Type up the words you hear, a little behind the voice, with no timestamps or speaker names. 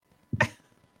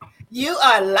You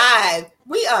are live.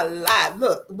 We are live.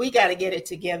 Look, we got to get it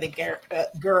together,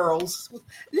 girls,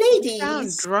 You sound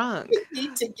ladies. drunk. We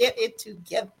need to get it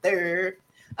together.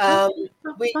 Um,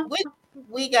 we, we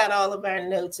we got all of our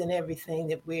notes and everything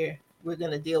that we're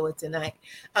going to deal with tonight.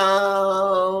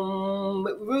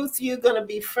 Ruth, you're going to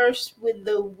be first with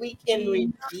the weekend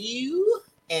review,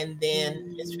 and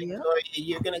then Miss Yep. Victoria,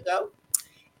 you're going to go.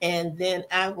 And then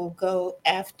I will go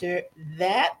after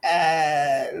that.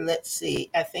 Let's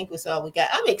see. I think that's all we got.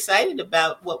 I'm excited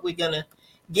about what we're gonna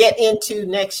get into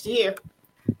next year.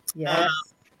 Uh, Yes.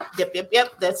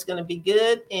 yep. That's gonna be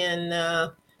good.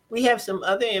 And we have some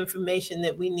other information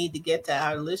that we need to get to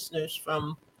our listeners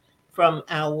from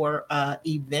our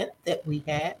event that we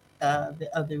had the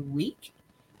other week.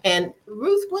 And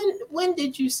Ruth, when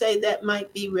did you say that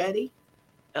might be ready?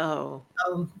 Oh,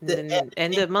 The the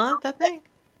end of month, I think.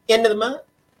 end of the month.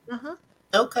 Uh-huh.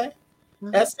 Okay.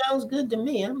 Uh-huh. That sounds good to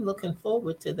me. I'm looking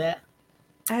forward to that.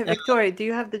 Hey, Uh, Victoria, do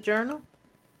you have the journal?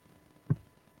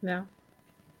 No.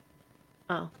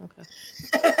 Oh, okay.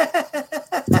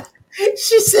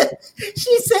 she said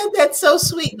that so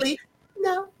sweetly.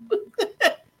 No.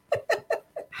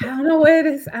 I don't know where it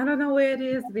is. I don't know where it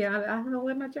is. To be honest, I don't know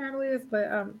where my journal is. But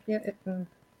yeah.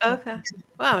 Okay.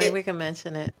 Well, I mean, It, we can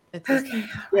mention it. It's just Okay.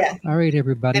 yeah. All right,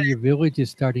 everybody, your village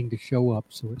is starting to show up,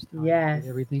 so it's time to Yes. get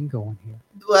everything going here.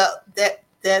 Well,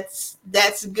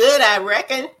 that's good, I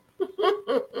reckon.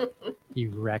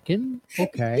 You reckon?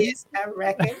 Okay. Yes, I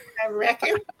reckon. I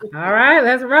reckon. All right.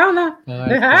 Let's roll now.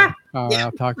 That's fine. All right, Yeah,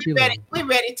 I'll talk to you we're later. ready. We're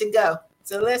ready to go.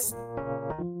 So let's.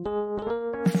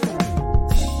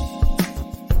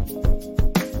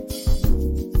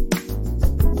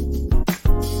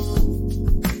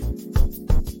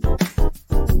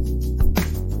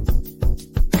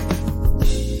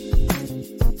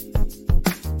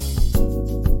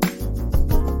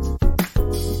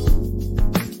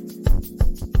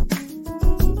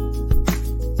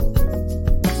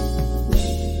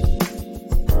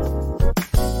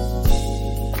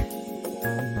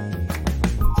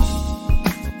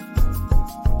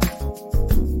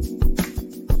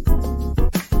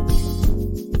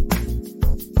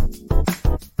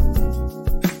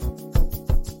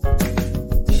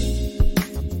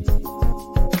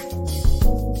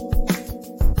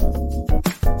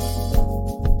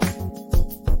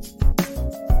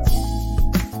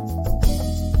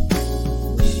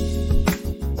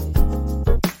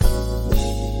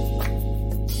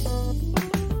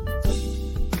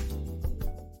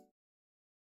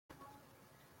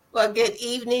 Well, good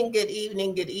evening,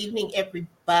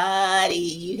 everybody.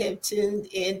 You have tuned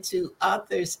into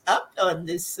Authors Up on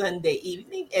this Sunday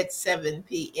evening at 7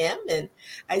 p.m. And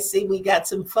I see we got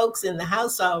some folks in the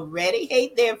house already.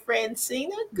 Hey there,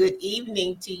 Francina. Good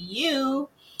evening to you.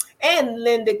 And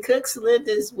Linda Cooks.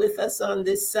 Linda's with us on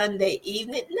this Sunday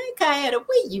evening. Nakayetta,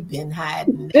 where you been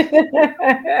hiding?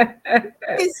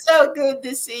 It's so good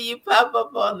to see you pop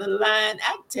up on the line.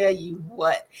 I tell you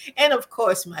what. And of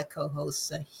course, my co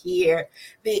hosts are here.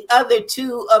 The other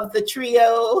two of the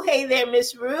trio. Hey there,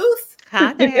 Miss Ruth.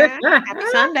 hi there. Happy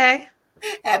Sunday.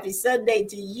 Happy Sunday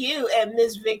to you and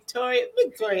Miss Victoria.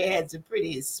 Victoria has the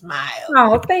prettiest smile.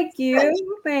 Oh, thank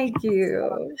you. Thank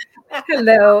you.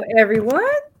 Hello, everyone.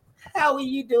 How are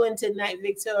you doing tonight,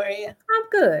 Victoria? I'm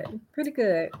good. Pretty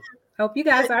good. Hope you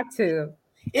guys are too.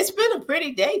 It's been a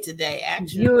pretty day today,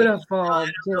 actually. I Beautiful. don't know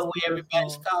Just where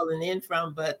everybody's beautiful. calling in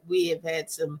from, but we have had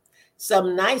some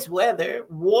nice weather,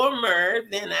 warmer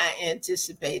than I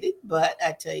anticipated. But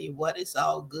I tell you what, it's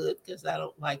all good because I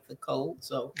don't like the cold,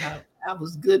 so I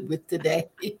was good with today.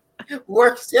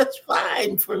 Works just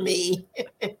fine for me.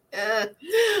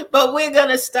 But we're going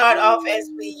to start off as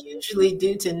we usually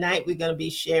do tonight. We're going to be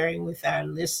sharing with our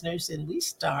listeners, and we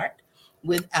start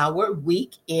with our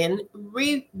week in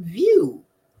review.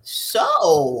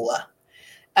 So,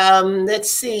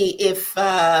 let's see if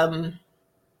Alan,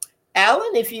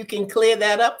 if you can clear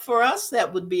that up for us,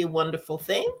 that would be a wonderful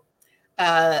thing.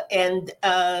 And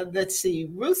let's see,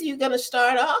 Ruth, you going to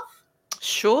start off?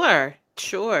 Sure,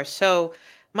 sure. So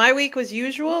my week was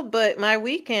usual, but my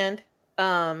weekend,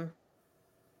 um,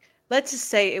 let's just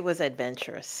say it was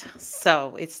adventurous.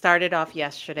 So it started off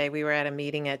yesterday. We were at a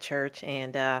meeting at church,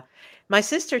 and my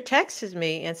sister texts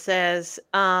me and says,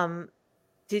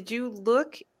 did you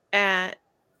look at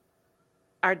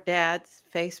our dad's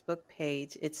Facebook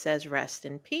page? It says rest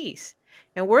in peace.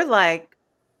 And we're like,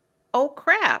 oh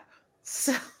crap.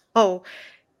 So,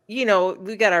 we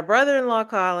got our brother-in-law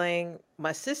calling,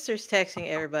 my sister's texting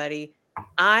everybody.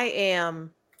 I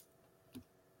am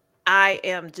I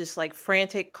am just like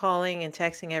frantic calling and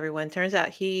texting everyone. Turns out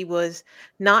he was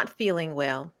not feeling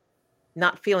well.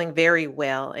 not feeling very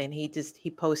well, and he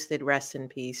posted "Rest in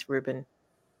peace, Ruben."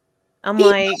 I'm He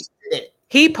like, posted it.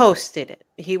 he posted it.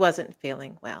 He wasn't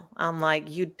feeling well. I'm like,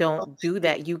 you don't do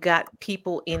that. You got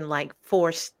people in like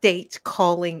 4 states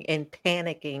calling and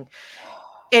panicking.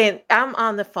 And I'm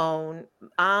on the phone.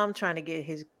 I'm trying to get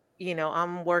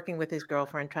I'm working with his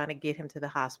girlfriend, trying to get him to the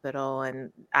hospital.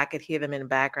 And I could hear them in the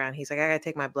background. He's like, I got to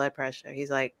take my blood pressure.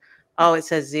 He's like, oh, it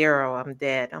says 0. I'm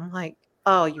dead. I'm like,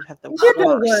 oh, you have the You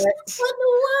know worst. what? What in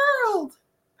the world?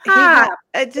 He had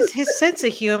Pop. just his sense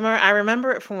of humor. I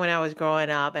remember it from when I was growing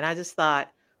up. And I just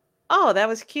thought, oh, that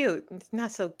was cute. It's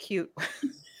not so cute.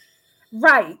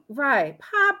 Right.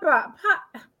 Papa.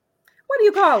 What do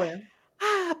you call him?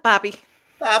 Bobby.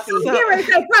 Poppy. I'm getting ready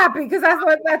to say Poppy because that's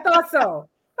what I thought so.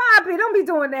 Poppy, don't be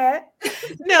doing that.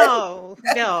 No.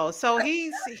 So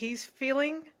he's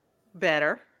feeling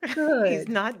better. He's Good.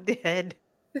 not dead.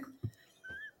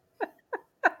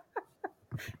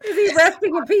 Is he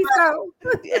resting in peace though?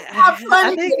 How I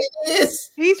funny think it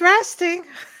is. he's resting.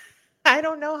 I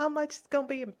don't know how much it's gonna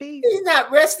be in peace. He's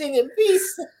not resting in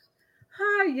peace.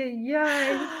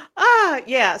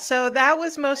 Yeah. So that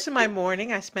was most of my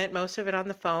morning. I spent most of it on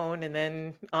the phone, and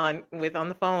then on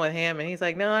the phone with him. And he's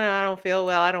like, "No, I don't feel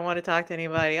well. I don't want to talk to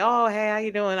anybody. Oh, hey, how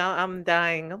you doing? I'm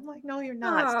dying." I'm like, "No, you're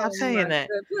not. Stop Oh saying my that."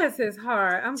 God. Bless his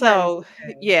heart. I'm glad So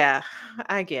he's okay. yeah,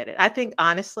 I get it. I think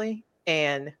honestly,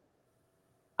 and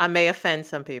I may offend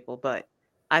some people, but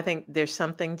I think there's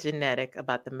something genetic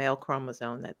about the male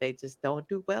chromosome that they just don't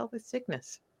do well with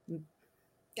sickness.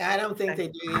 I don't think they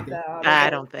do either. No, I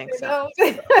don't think so.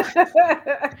 they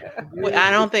don't.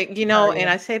 I don't think, and Sorry.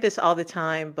 I say this all the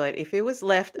time, but if it was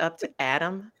left up to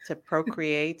Adam to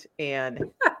procreate and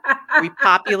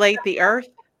repopulate the earth,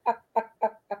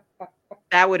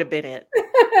 that would have been it.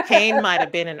 Cain might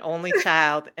have been an only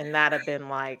child, and that'd have been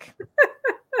like,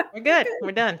 we're good.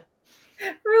 We're done.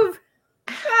 Ruth,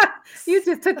 you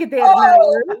just took it there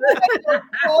Oh, tonight.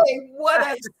 boy, what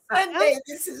a Sunday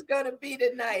this is going to be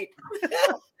tonight.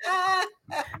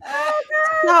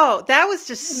 No, that was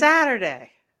just Saturday.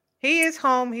 He is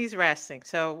home. He's resting.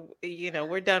 So,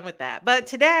 we're done with that. But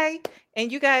today,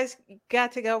 and you guys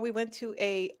got to go, we went to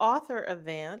a author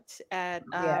event at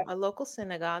Yeah. a local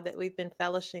synagogue that we've been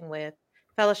fellowshipping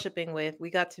with. We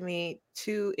got to meet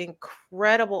 2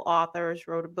 incredible authors,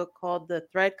 wrote a book called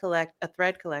Thread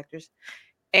Collectors.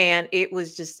 And it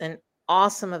was just an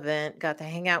awesome event. Got to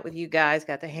hang out with you guys,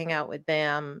 got to hang out with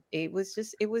them. It was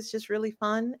just really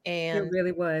fun. It And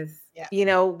really was.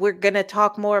 we're going to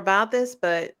talk more about this,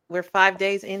 but we're 5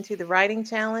 days into the writing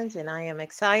challenge and I am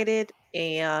excited,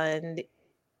 and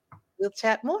we'll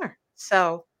chat more.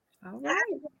 So, All right.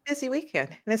 busy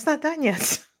weekend, and it's not done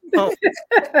yet. So,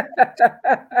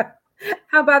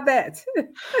 How about that? I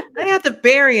didn't have to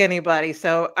bury anybody,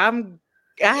 so I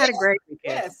had a great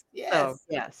weekend. Yes. So,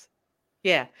 yes.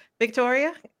 Yeah.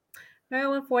 Victoria?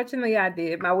 Well, unfortunately, I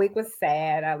did. My week was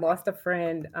sad. I lost a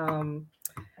friend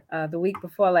the week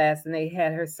before last, and they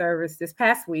had her service this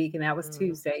past week, and that was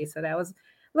Tuesday. So that was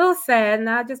a little sad. And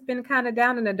I've just been kind of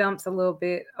down in the dumps a little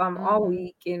bit all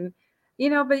week. And,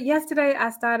 but yesterday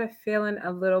I started feeling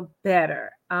a little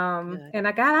better. And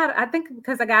I got out, I think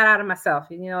because I got out of myself.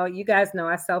 You guys know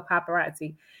I sell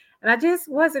paparazzi. And I just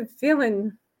wasn't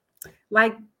feeling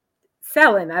like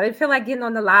selling. I didn't feel like getting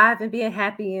on the live and being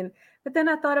happy. But then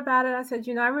I thought about it. I said,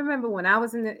 I remember when I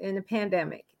was in the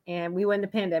pandemic, and we were in the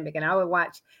pandemic, and I would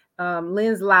watch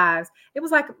Lynn's lives. It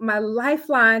was like my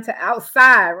lifeline to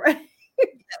outside, right?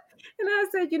 And I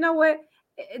said, you know what?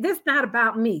 This is not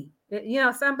about me.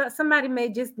 Somebody may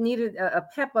just need a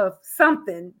pep of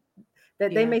something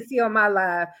that they may see on my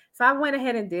live. So I went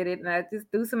ahead and did it, and I just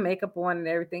threw some makeup on and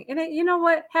everything. And then, you know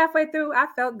what? Halfway through, I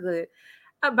felt good.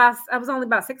 I was only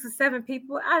about 6 or 7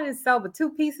 people. I didn't sell but 2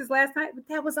 pieces last night, but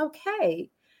that was okay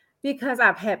because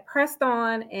I've had pressed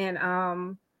on, and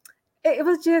it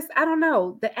was just, I don't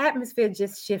know, the atmosphere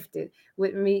just shifted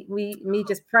with me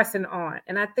just pressing on.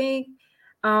 And I think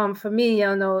for me,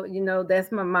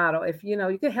 that's my motto. If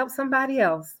you can help somebody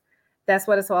else, that's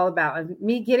what it's all about. And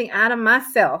me getting out of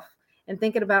myself and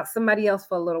thinking about somebody else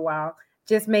for a little while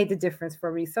just made the difference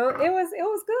for me. So it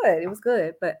was good. It was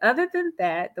good. But other than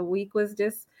that, the week was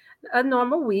just a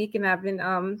normal week, and I've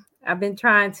been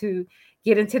trying to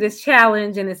get into this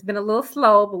challenge, and it's been a little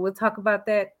slow, but we'll talk about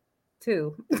that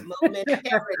too.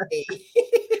 Momentarily.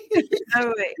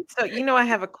 Oh, wait. So I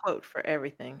have a quote for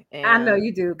everything. And I know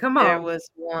you do. Come on. There was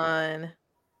one.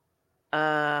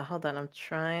 Hold on. I'm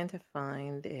trying to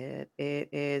find it. It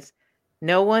is,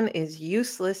 no one is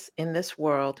useless in this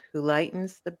world who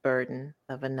lightens the burden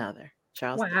of another.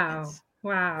 Charles Dickens.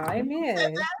 Wow.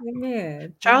 Amen.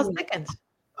 Amen. Charles Dickens.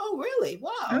 Oh, really?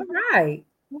 Wow. All right.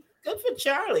 Good for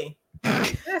Charlie.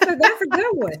 That's a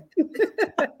good one.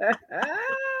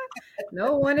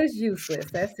 No one is useless.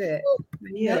 That's it.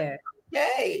 Yep. Yeah.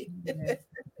 Yay. Yeah.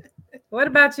 What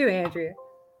about you, Andrea?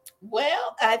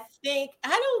 Well, I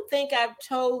don't think I've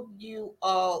told you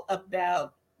all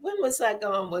about when was I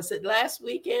gone? Was it last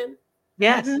weekend?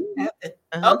 Yes. Mhm.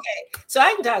 Uh-huh. Okay, so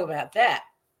I can talk about that.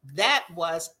 That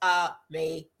was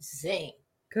amazing. I had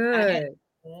Good. a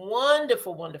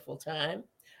wonderful, wonderful time.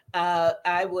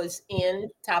 I was in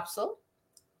Topsail,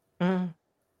 Mm.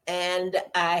 and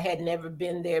I had never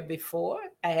been there before.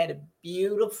 I had a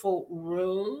beautiful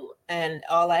room, and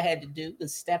all I had to do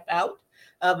was step out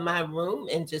of my room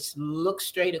and just look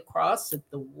straight across at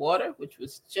the water, which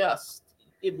was just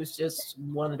it was just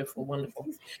wonderful, wonderful.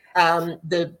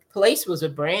 The place was a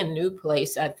brand new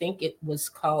place. I think it was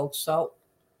called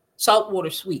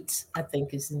Saltwater Suites, I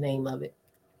think is the name of it.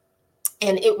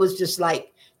 And it was just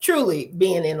like truly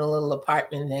being in a little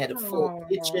apartment that had a full Aw.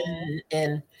 kitchen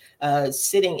and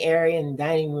sitting area and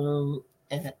dining room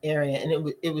area,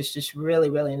 and it was just really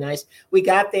really nice. We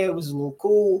got there; it was a little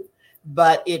cool,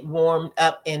 but it warmed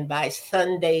up, and by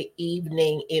Sunday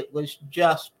evening, it was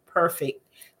just perfect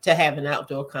to have an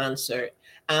outdoor concert.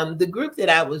 The group that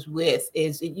I was with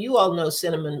is you all know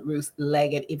Cinnamon Ruth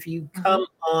Leggett. If you Mhm. come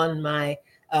on my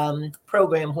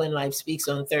program When Life Speaks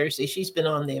on Thursday. She's been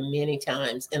on there many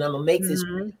times, and I'm gonna make this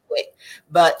Mhm. quick.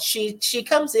 But she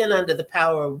comes in under the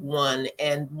power of one,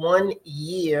 and 1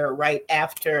 year right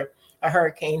after a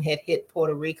hurricane had hit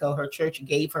Puerto Rico, her church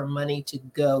gave her money to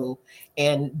go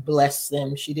and bless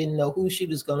them. She didn't know who she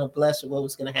was going to bless or what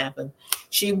was going to happen.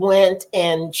 She went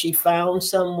and she found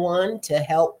someone to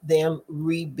help them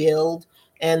rebuild.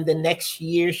 And the next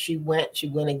year she went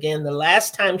again. The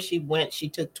last time she went, she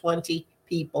took 20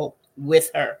 people with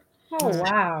her. Oh, Mm.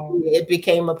 wow. It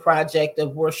became a project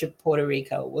of Worship Puerto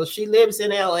Rico. Well, she lives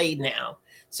in LA now.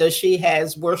 So she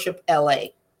has Worship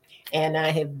LA. And I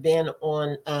have been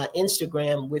on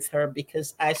Instagram with her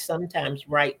because I sometimes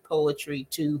write poetry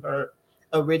to her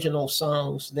original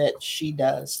songs that she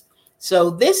does. So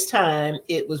this time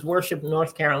it was Worship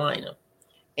North Carolina.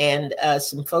 And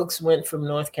some folks went from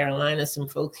North Carolina, some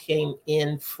folks came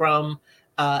in from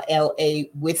LA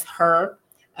with her.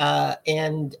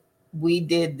 And we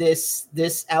did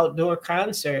this outdoor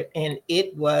concert, and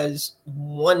it was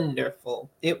wonderful.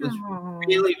 It was Oh.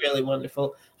 really, really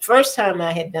wonderful. First time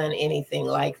I had done anything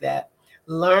like that.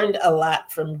 Learned a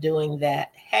lot from doing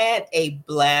that. Had a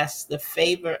blast. The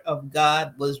favor of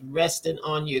God was resting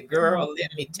on your girl. Oh.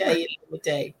 Let me tell you. Let me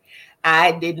tell you.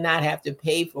 I did not have to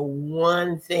pay for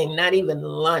one thing, not even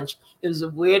lunch. It was the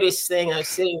weirdest thing. I was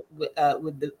sitting with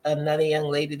another young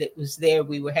lady that was there.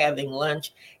 We were having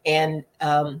lunch, and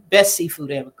best seafood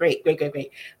ever. Great, great, great,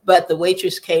 great. But the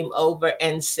waitress came over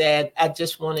and said, "I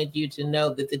just wanted you to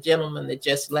know that the gentleman that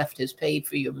just left has paid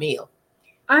for your meal."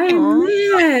 Aw.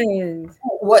 Amen.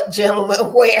 What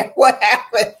gentleman? Where? What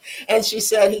happened? And she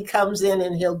said he comes in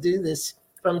and he'll do this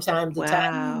from time to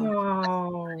time. Wow.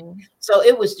 Oh, So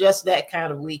it was just that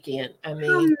kind of weekend. I how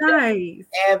mean, nice.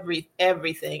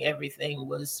 everything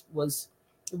was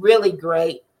really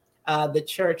great. The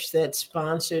church that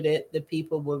sponsored it, the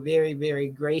people were very very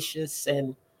gracious,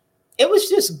 and it was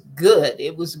just good.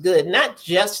 It was good, not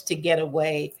just to get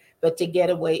away, but to get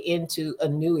away into a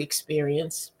new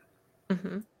experience,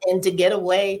 Mhm. and to get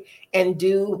away and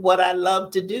do what I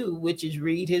love to do, which is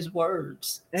read his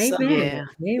words. So Amen.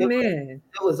 Yeah. it Amen.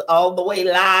 was all the way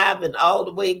live and all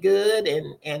the way good,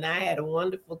 and I had a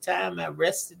wonderful time. I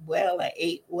rested well, I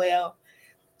ate well,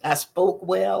 I spoke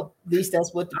well. At least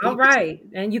that's what the All people said. right.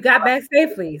 And you got back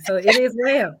safely. So it is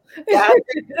well. God,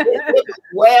 it was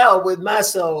well with my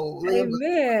soul. It was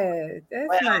Amen. That's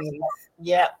well. nice.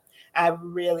 Yeah, I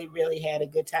really really had a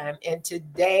good time. And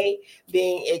today,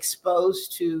 being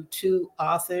exposed to two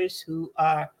authors who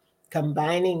are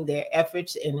combining their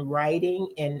efforts in writing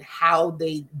and how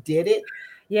they did it, and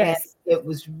Yes. it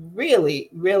was really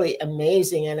really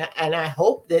amazing. And I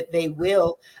hope that they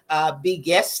will be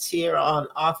guests here on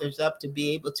Authors Up to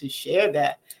be able to share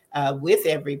that with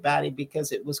everybody,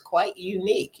 because it was quite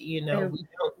unique. And We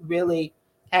don't really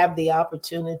have the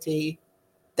opportunity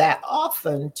that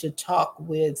often to talk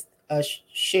with a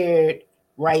shared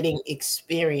writing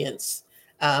experience,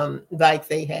 like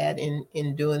they had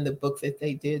in doing the book that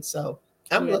they did. So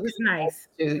I'm yeah, it looking was nice.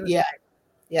 forward It to, was yeah,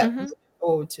 yeah, Mhm. looking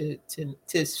forward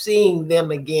to seeing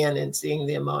them again and seeing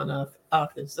them on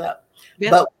Authors Up.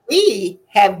 Yep. But we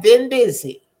have been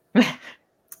busy.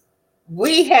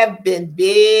 We have been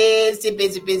busy,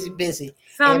 busy, busy, busy. And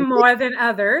some more than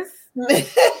others.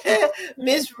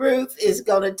 Miss Ruth is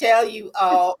going to tell you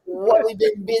all what we've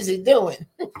been busy doing.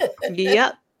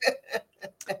 Yep.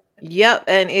 Yep,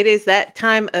 and it is that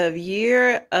time of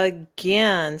year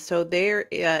again. So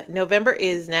November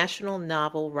is National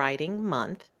Novel Writing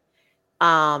Month.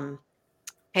 Um,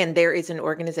 and there is an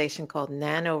organization called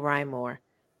NaNoWriMo,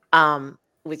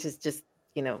 which is just,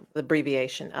 the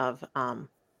abbreviation of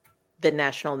the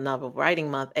National Novel Writing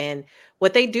Month. And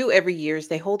what they do every year is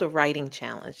they hold a writing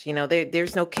challenge.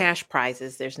 There's no cash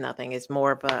prizes, there's nothing. It's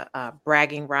more of a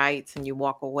bragging rights, and you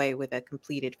walk away with a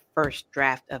completed first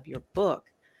draft of your book.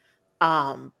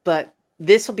 But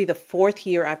this will be the fourth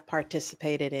year I've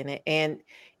participated in it. And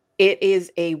it is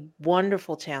a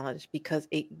wonderful challenge because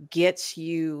it gets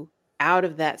you out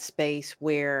of that space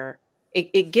where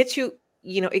it gets you,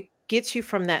 it gets you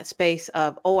from that space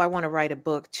of, oh, I want to write a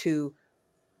book to,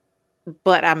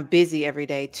 but I'm busy every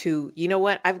day, to, you know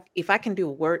what, if I can do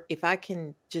a word, if I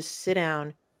can just sit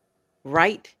down,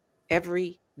 write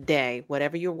every day,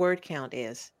 whatever your word count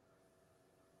is,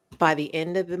 by the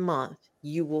end of the month,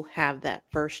 you will have that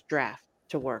first draft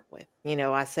to work with.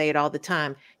 I say it all the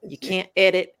time. You can't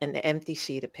edit an empty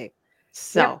sheet of paper.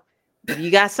 So Yep. if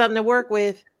you got something to work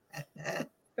with,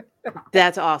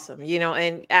 that's awesome.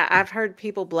 And I've heard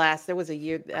people blast. There was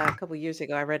a couple years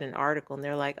ago, I read an article and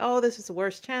they're like, oh, this is the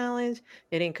worst challenge.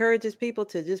 It encourages people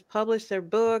to just publish their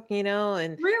book, and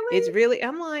it's Really? really,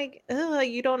 I'm like,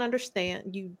 you don't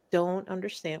understand. You don't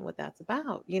understand what that's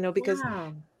about, because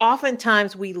Wow.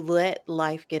 oftentimes we let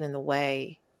life get in the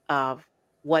way of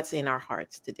what's in our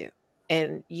hearts to do.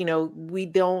 And, we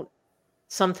don't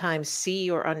sometimes see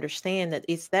or understand that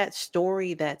it's that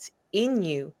story that's in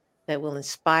you that will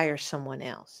inspire someone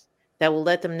else, that will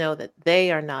let them know that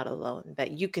they are not alone,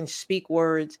 that you can speak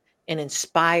words and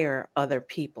inspire other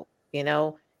people,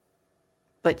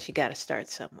 but you got to start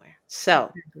somewhere.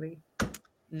 So Exactly.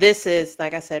 this is,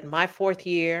 like I said, my fourth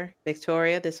year.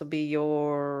 Victoria, this will be I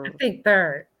your think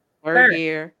third. third Third.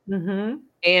 year. Mm-hmm.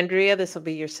 Andrea, this will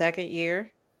be your second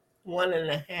year.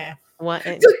 1.5. One,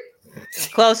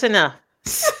 close enough.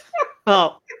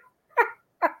 Oh,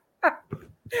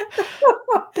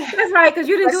 That's right, because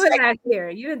you didn't do it Second- last year.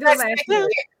 You didn't do it last no, year.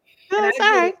 And that's I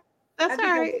all did right. it. That's I all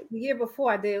think right. the year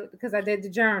before I did because I did the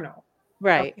journal.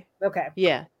 Right. Okay.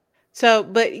 Yeah. So,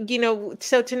 but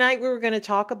so tonight we were going to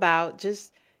talk about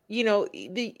just,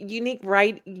 the unique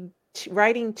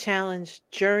writing challenge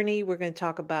journey. We're going to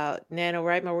talk about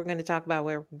NaNoWriMo. We're going to talk about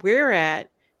where we're at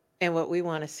and what we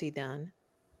want to see done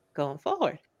going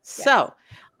forward. Yes. So,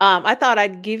 I thought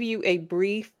I'd give you a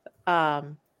brief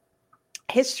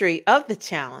history of the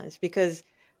challenge because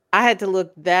I had to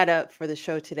look that up for the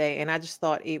show today, and I just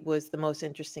thought it was the most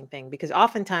interesting thing because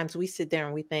oftentimes we sit there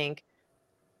and we think,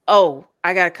 oh,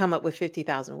 I got to come up with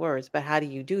 50,000 words. But how do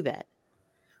you do that?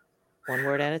 One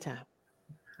word at a time.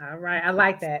 All right. I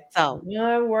like that. So,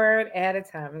 One word at a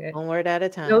time. one word at a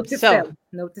time. Note to So, self.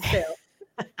 Note to self.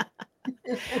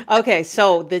 okay.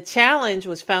 So, the challenge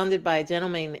was founded by a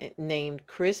gentleman named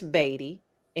Chris Beatty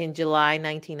in July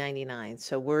 1999.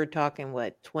 So, we're talking,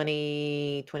 what,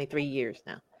 23 years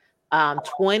now.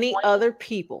 20 other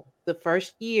people. The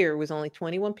first year was only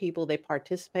 21 people. They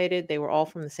participated. They were all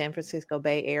from the San Francisco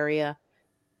Bay Area.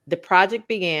 The project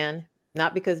began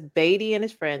not because Beatty and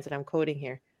his friends, and I'm quoting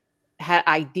here, had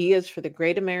ideas for the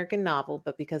great American novel,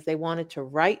 but because they wanted to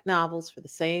write novels for the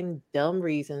same dumb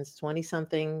reasons 20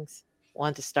 somethings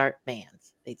want to start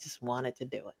bands. They just wanted to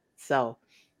do it. So,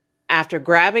 after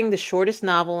grabbing the shortest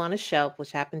novel on a shelf,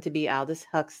 which happened to be Aldous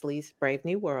Huxley's Brave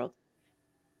New World,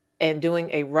 and doing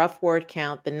a rough word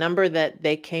count, the number that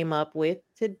they came up with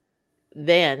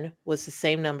then was the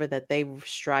same number that they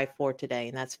strive for today,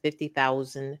 and that's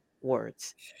 50,000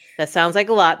 words. That sounds like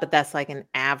a lot, but that's like an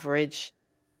average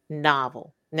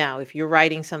novel. Now, if you're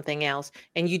writing something else,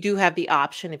 and you do have the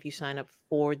option if you sign up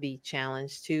for the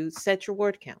challenge to set your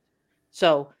word count.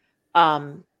 So,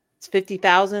 it's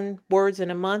 50,000 words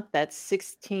in a month. That's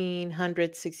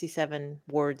 1,667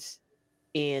 words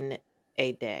in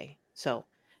a day. So,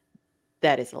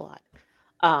 that is a lot.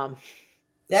 Um,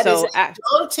 That is so a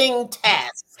daunting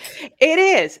task. it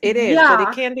is, but it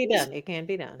Yeah. can be done. It can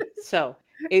be done. So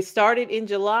it started in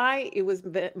July. It was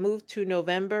moved to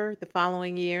November the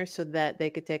following year so that they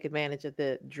could take advantage of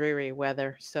the dreary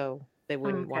weather. So they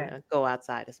wouldn't want Okay. to go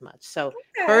outside as much. So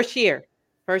Okay. first year,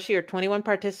 21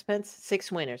 participants,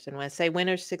 6 winners. And when I say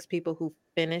winners, 6 people who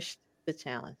finished the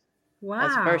challenge.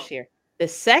 That's Wow. first year. The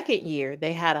second year,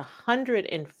 they had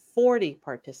 140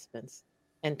 participants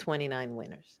and 29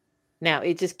 winners. Now,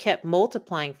 it just kept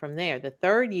multiplying from there. The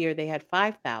third year, they had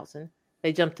 5,000.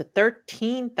 They jumped to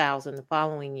 13,000 the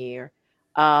following year.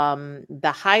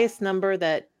 The highest number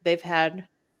that they've had,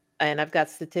 and I've got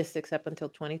statistics up until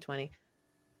 2020,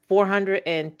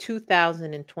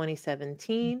 402,000 in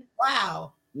 2017.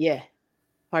 Wow. Yeah.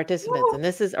 participants, and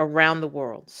this is around the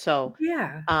world. So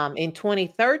Yeah. in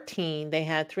 2013, they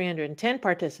had 310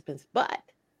 participants, but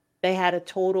they had a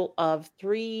total of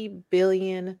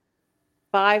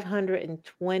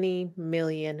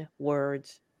 3,520,000,000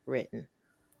 words written.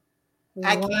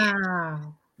 I can't.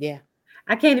 Wow. Yeah.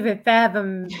 I can't even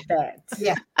fathom that.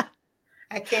 Yeah.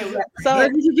 I can't wrap my So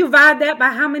head. But did you divide that by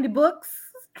how many books?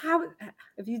 How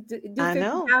if you do I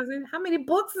know 50,000, how many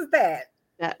books is that?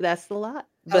 that's a lot,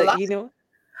 A but lot. you know,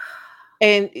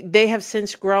 and they have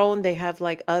since grown. They have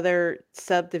like other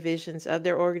subdivisions of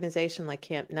their organization, like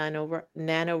Camp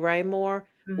NaNoWriMo,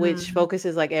 which Mhm.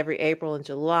 focuses like every April and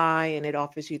July, and it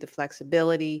offers you the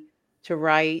flexibility to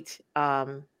write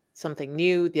something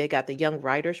new. They got the Young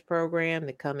Writers Program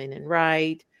that come in and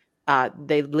write.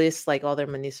 They list like all their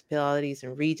municipalities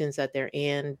and regions that they're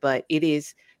in, but it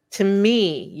is to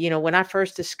me, when I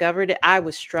first discovered it, I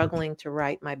was struggling to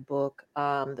write my book,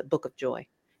 the Book of Joy,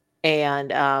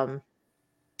 and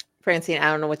Francine, I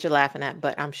don't know what you're laughing at,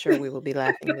 but I'm sure we will be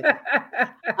laughing with you.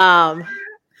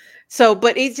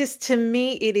 But it's just to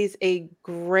me, it is a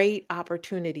great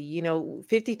opportunity.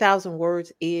 50,000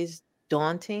 words is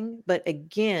daunting, but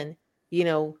again, you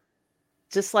know,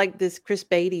 just like this Chris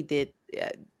Beatty did,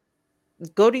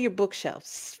 go to your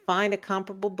bookshelves, find a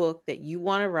comparable book that you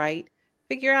want to write,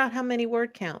 figure out how many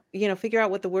word count, figure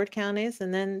out what the word count is,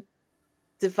 and then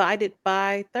divide it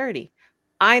by 30.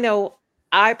 I know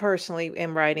I personally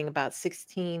am writing about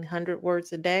 1,600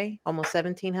 words a day, almost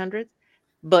 1,700.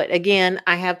 But again,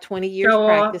 I have 20 years Show off.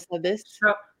 practice of this.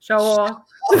 Show off.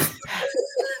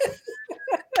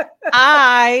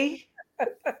 I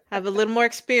have a little more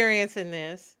experience in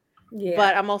this, Yeah.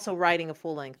 but I'm also writing a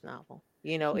full-length novel.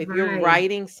 If you're Right.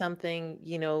 writing something,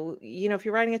 if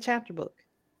you're writing a chapter book,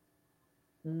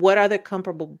 what other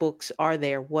comparable books are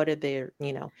there? What are there,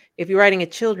 if you're writing a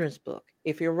children's book,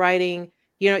 if you're writing,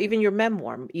 even your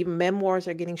memoir, even memoirs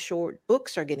are getting short,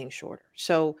 books are getting shorter.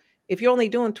 So if you're only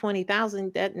doing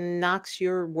 20,000, that knocks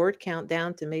your word count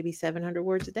down to maybe 700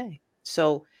 words a day.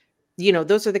 So,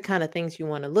 those are the kind of things you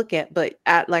want to look at. But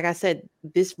like I said,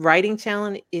 this writing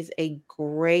challenge is a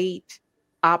great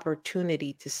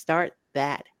opportunity to start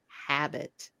that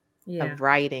habit Yeah. of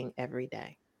writing every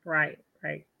day. Right.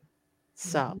 Right.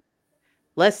 So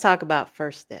let's talk about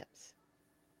first steps.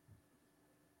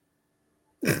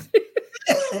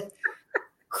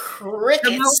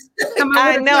 Crickets. Come up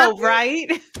I with a know, topic?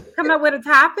 right? Come up with a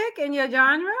topic in your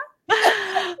genre.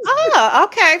 Oh,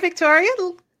 okay, Victoria.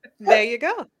 There you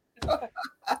go.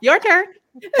 Your turn.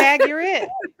 Tag, you're it.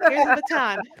 Here's the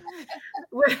baton.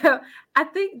 Well, I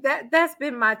think that's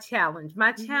been my challenge.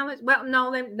 My Mhm. challenge. Well, no,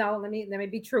 let me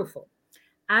be truthful.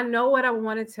 I know what I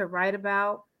wanted to write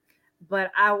about,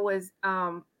 but I was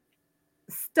kind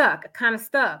of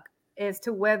stuck as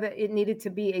to whether it needed to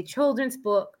be a children's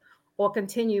book or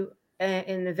continue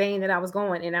in the vein that I was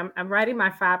going. And I'm writing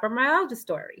my fibromyalgia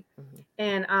story, Mhm.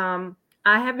 and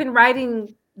I have been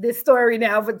writing this story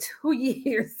now for 2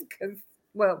 years because,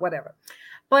 well, whatever.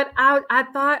 But I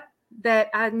thought that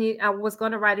I was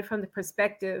going to write it from the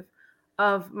perspective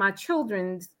of my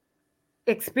children's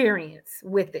experience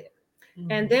with it.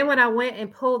 And then when I went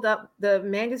and pulled up the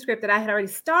manuscript that I had already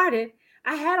started,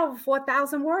 I had over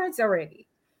 4,000 words already.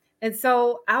 And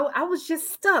so I was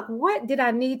just stuck. What did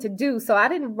I need to do? So I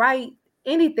didn't write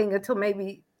anything until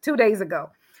maybe 2 days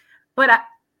ago. But I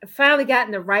finally got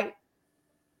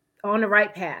on the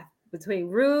right path between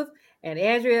Ruth and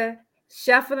Andrea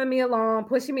shuffling me along,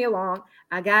 pushing me along.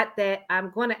 I got that.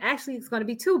 It's going to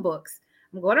be 2 books.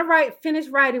 I'm going to finish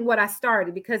writing what I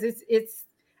started because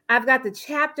I've got the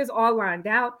chapters all lined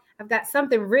out. I've got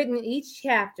something written in each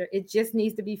chapter. It just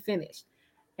needs to be finished.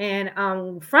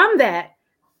 And from that,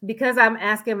 because I'm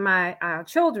asking my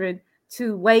children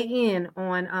to weigh in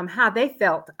on how they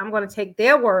felt, I'm going to take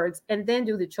their words and then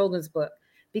do the children's book.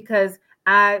 Because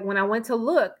when I went to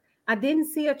look, I didn't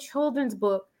see a children's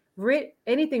book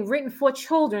anything written for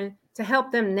children to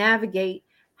help them navigate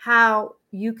how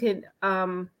you can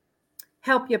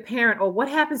help your parent, or what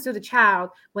happens to the child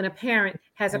when a parent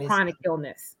has a chronic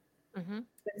illness. Mhm.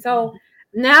 So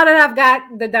now that I've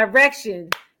got the direction,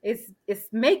 it's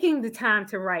making the time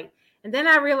to write. And then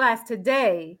I realized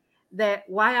today that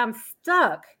why I'm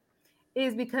stuck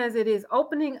is because it is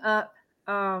opening up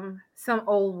some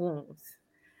old wounds.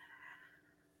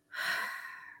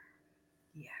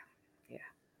 Yeah.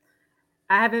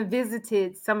 I haven't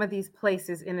visited some of these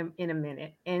places in a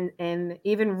minute, and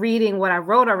even reading what I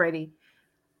wrote already,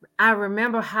 I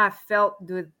remember how I felt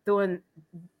doing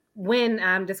when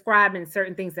I'm describing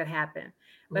certain things that happened.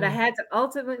 But I had to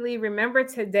ultimately remember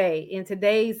today, in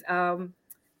today's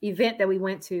event that we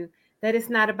went to, that it's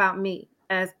not about me.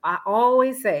 As I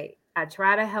always say, I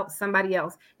try to help somebody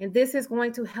else. And this is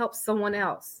going to help someone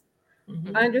else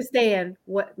understand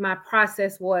what my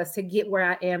process was to get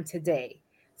where I am today.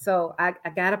 So I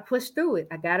got to push through it.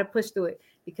 I got to push through it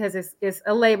because it's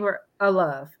a labor of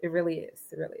love. It really is.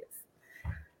 It really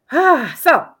is.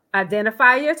 So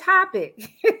identify your topic.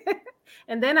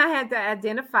 And then I had to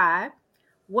identify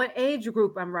what age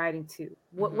group I'm writing to.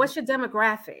 What's your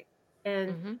demographic?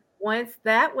 And once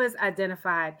that was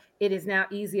identified, it is now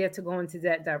easier to go into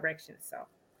that direction. So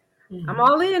I'm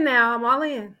all in now. I'm all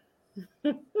in.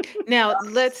 Now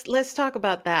let's talk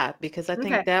about that, because I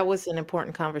think that was an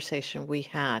important conversation we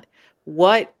had.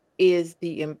 What is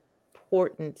the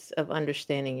importance of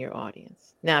understanding your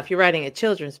audience? Now, if you're writing a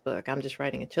children's book, I'm just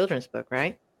writing a children's book,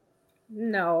 right?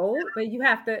 No, but you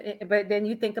have to. But then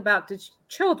you think about the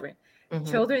children.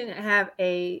 Children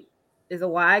is a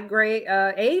wide grade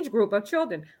age group of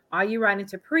children. Are you writing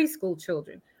to preschool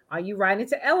children? Are you writing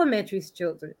to elementary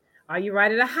children? Are you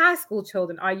writing to high school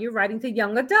children? Are you writing to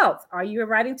young adults? Are you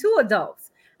writing to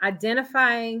adults?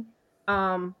 Identifying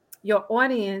your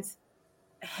audience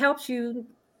helps you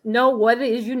know what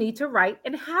it is you need to write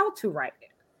and how to write it.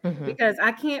 Because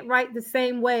I can't write the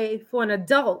same way for an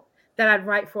adult that I'd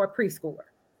write for a preschooler.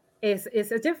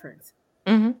 It's a difference.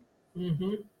 Oh,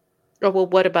 well,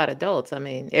 what about adults? I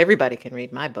mean, everybody can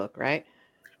read my book, right?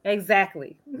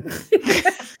 Exactly.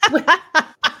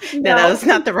 No, that's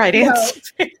not the right answer.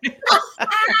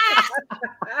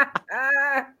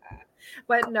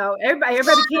 But no, everybody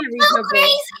can't read your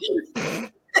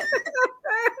book.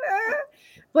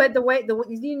 But the way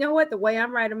you know what, the way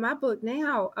I'm writing my book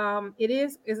now, it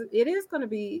is going to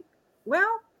be,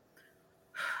 well,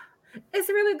 it's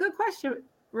a really good question,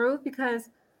 Ruth, because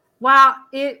while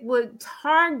it would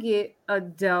target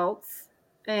adults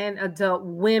and adult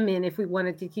women, if we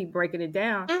wanted to keep breaking it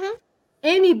down,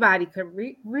 anybody could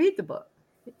read the book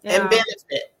and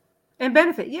benefit. And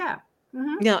benefit, yeah.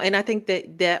 No, and I think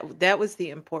that was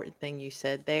the important thing you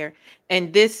said there.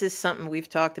 And this is something we've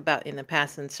talked about in the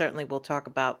past, and certainly we'll talk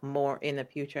about more in the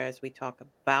future as we talk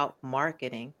about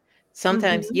marketing.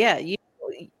 Sometimes, if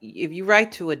you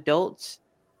write to adults,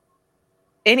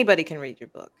 anybody can read your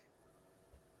book,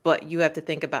 but you have to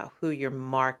think about who you're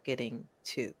marketing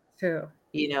to. True.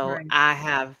 You know, Right. I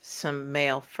have some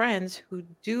male friends who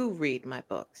do read my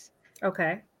books,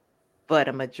 Okay. but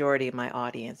a majority of my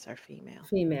audience are female.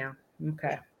 Female.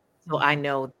 Okay. So I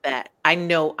know that. I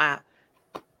know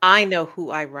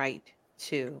who I write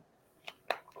to,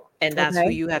 and that's who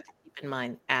Okay. you have to keep in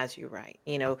mind as you write.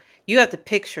 You know, you have to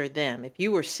picture them. If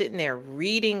you were sitting there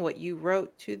reading what you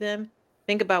wrote to them,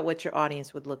 think about what your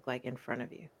audience would look like in front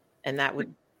of you, and that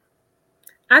would.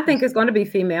 I think it's going to be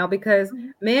female because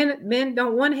men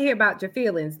don't want to hear about your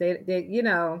feelings. They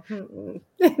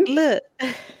Look,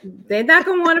 they're not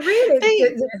going to want to read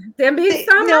it. There be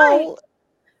some no,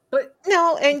 but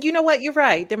no, and you know what? You're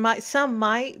right. Some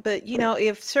might, but you know,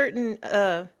 if certain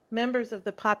members of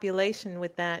the population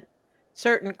with that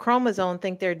certain chromosome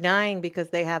think they're dying because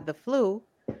they have the flu,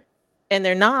 and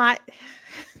they're not,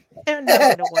 they're not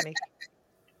going to want to.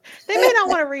 They may not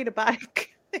want to read about it.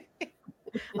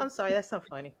 I'm sorry, that's not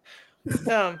funny.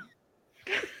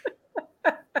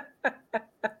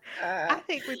 I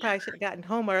think we probably should have gotten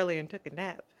home early and took a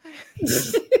nap.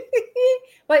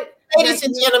 but Ladies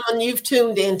and gentlemen, you've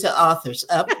tuned into Authors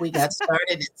Up. We got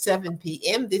started at 7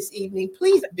 p.m. this evening.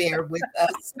 Please bear with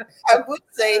us. I would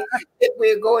say that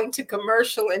we're going to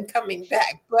commercial and coming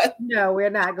back, but no, we're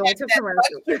not going to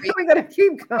commercial. We're going to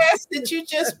keep going. I ask that you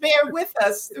just bear with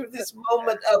us through this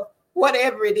moment of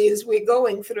whatever it is we're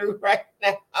going through right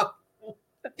now.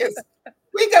 Because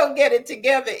we're going to get it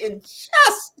together in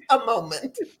just a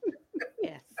moment.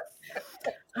 Yes.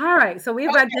 All right. So we've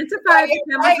identified the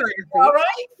demographic. All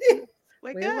right.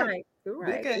 We're We're good. right. We're We're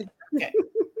right. good. Okay.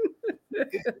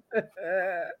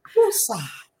 Woosah.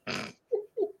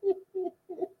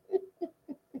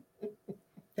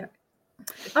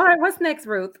 All right. What's next,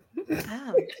 Ruth?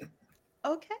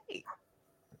 Okay.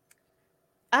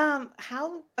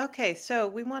 So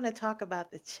we want to talk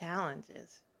about the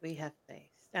challenges we have faced.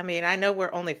 I mean, I know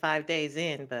we're only 5 days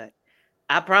in, but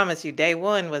I promise you, day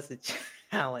one was the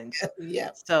challenge.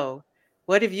 Yeah. So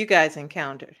what have you guys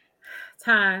encountered?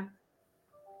 Time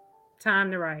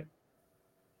to write.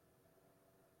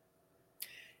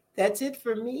 That's it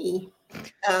for me.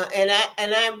 And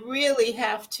I really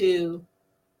have to,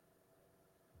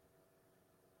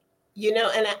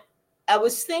 and I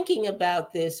was thinking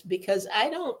about this because I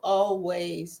don't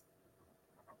always,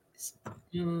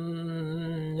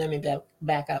 let me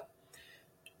back up.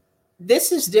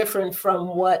 This is different from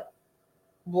what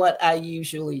I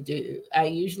usually do. I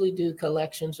usually do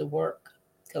collections of work,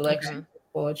 collections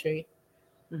of poetry.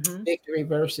 Mhm. Victory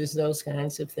Verses, those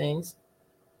kinds of things.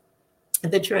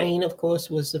 The Train, of course,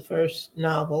 was the first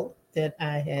novel that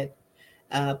I had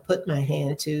put my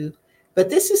hand to, but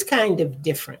this is kind of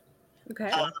different.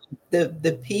 Okay.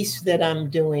 The piece that I'm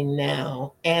doing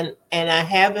now, and I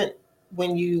haven't.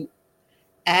 When you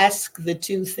ask the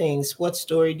two things, what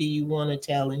story do you want to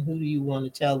tell, and who do you want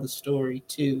to tell the story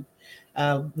to?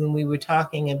 When we were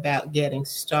talking about getting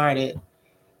started,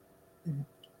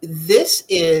 this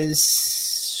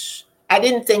is. I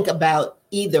didn't think about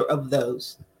either of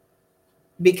those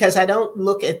because I don't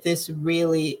look at this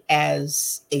really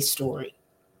as a story.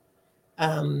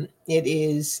 It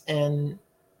is an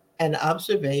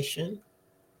observation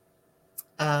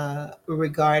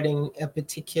regarding a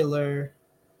particular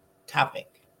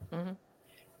topic Mhm.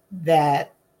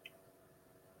 that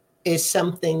is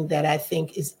something that I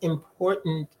think is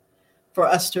important for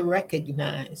us to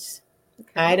recognize.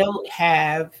 I Okay. don't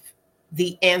have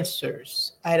the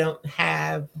answers. I don't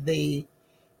have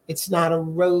it's not a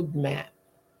roadmap.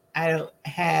 I don't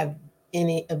have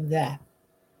any of that.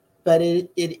 But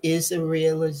it is a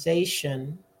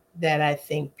realization that I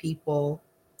think people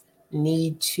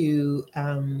need to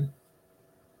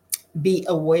be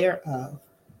aware of.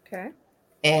 Okay.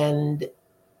 And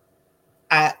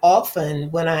I often,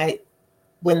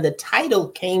 when the title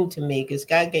came to me, because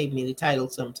God gave me the title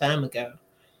some time ago,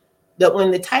 but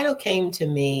when the title came to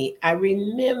me, I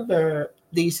remember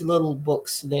these little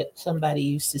books that somebody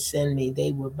used to send me.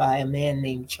 They were by a man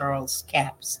named Charles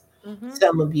Capps. Mhm.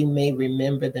 Some of you may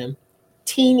remember them.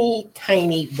 Teeny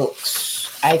tiny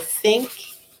books. I think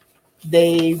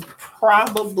they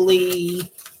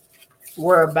probably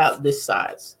were about this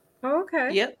size. Oh,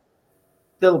 okay. Yep.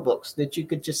 Little books that you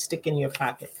could just stick in your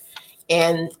pocket.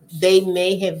 And they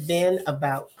may have been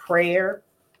about prayer,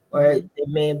 or Mhm. they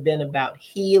may have been about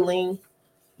healing,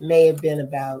 may have been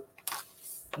about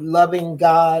loving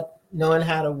God, knowing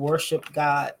how to worship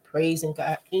God, praising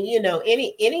God,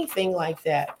 anything like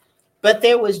that. But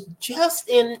there was just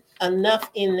in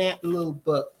enough in that little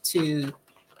book to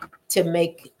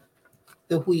make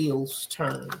the wheels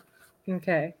turn,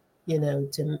 Okay.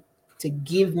 to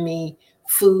give me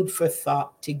food for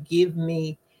thought, to give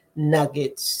me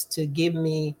nuggets, to give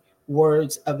me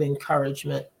words of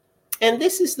encouragement. And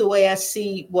this is the way I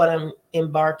see what I'm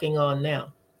embarking on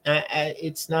now.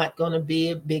 It's not going to be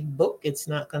a big book. It's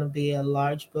not going to be a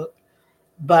large book,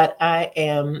 but I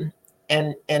am,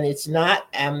 and it's not.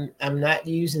 I'm not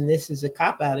using this as a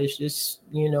cop out. It's just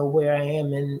where I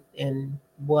am and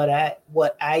what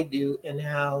I do and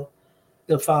how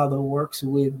the Father works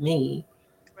with me.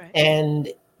 Right.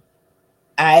 And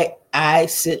I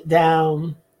sit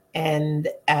down and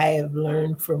I have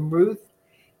learned from Ruth,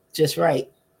 just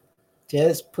write.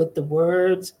 Just put the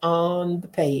words on the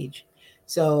page.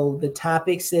 So the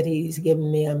topics that he's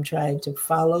given me, I'm trying to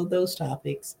follow those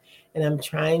topics, and I'm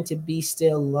trying to be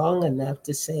still long enough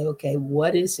to say, okay,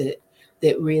 what is it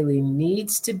that really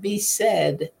needs to be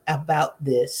said about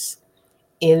this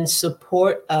in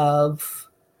support of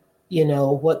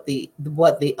what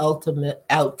the ultimate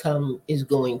outcome is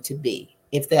going to be,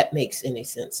 if that makes any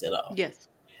sense at all. Yes.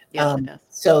 Yes, it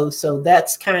does. So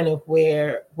that's kind of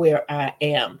where I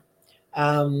am.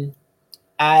 um,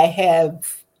 I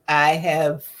have I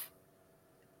have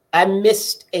I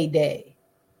missed a day,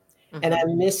 and I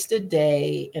Mhm. missed a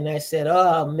day, and I said, "Oh,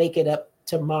 I'll make it up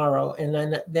tomorrow."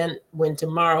 And then when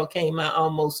tomorrow came, I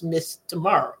almost missed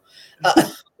tomorrow,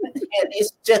 and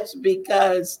it's just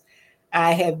because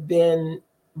I have been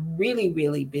really,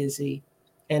 really busy,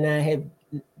 and I have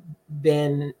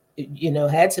been,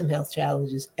 had some health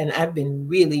challenges, and I've been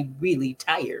really, really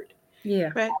tired.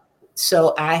 Yeah. Right.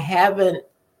 So I haven't.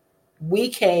 We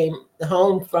came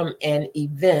home from an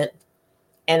event,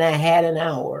 and I had an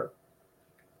hour,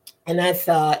 and I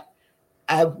thought,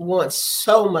 I want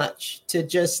so much to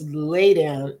just lay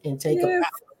down and take a Yes.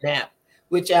 power nap,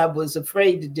 which I was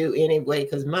afraid to do anyway,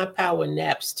 because my power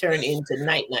naps turn into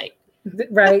night night.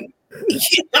 Right.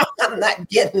 I'm not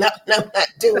getting up and I'm not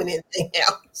doing anything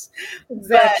else.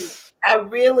 But Exactly. I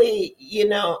really,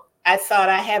 I thought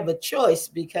I have a choice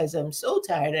because I'm so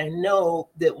tired. I know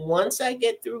that once I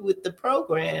get through with the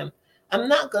program, I'm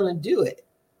not going to do it.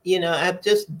 I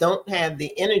just don't have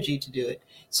the energy to do it.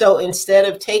 So instead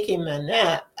of taking my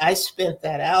nap, I spent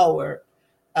that hour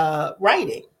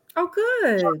writing. Oh,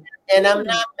 good. And I'm Good.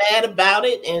 not mad about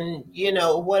it, and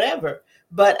whatever.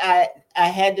 But I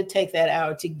had to take that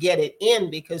hour to get it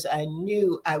in because I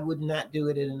knew I would not do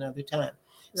it at another time.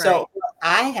 So Right. what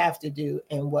I have to do,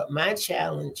 and what my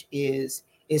challenge is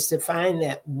to find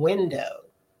that window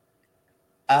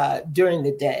during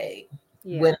the day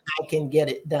Yeah. when I can get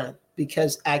it done,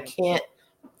 because I can't.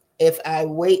 if I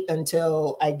wait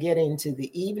until I get into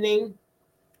the evening,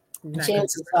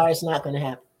 chances are it's not going to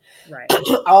happen. Right.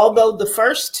 Although the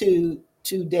first two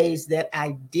days that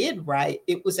I did write,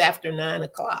 it was after 9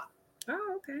 o'clock.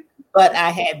 Oh, okay. But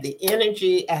I had the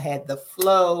energy, I had the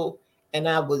flow, and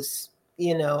I was,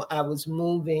 I was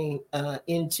moving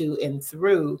into and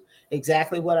through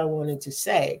exactly what I wanted to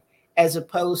say, as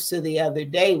opposed to the other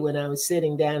day when I was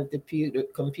sitting down at the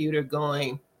computer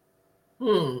going,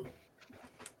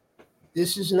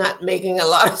 this is not making a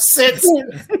lot of sense.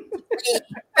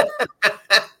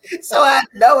 So I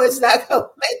know it's not going to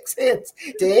make sense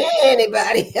to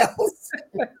anybody else.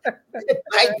 It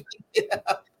might be,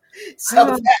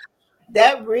 So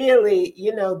that really,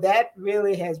 that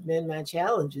really has been my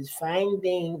challenge, is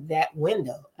finding that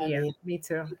window. I mean, me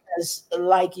too. Because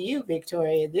like you,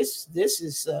 Victoria, this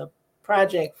is a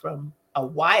project from a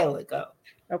while ago.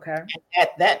 Okay. And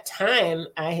at that time,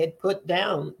 I had put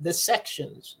down the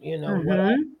sections,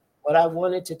 what I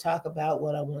wanted to talk about,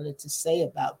 what I wanted to say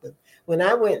about them. When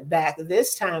I went back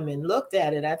this time and looked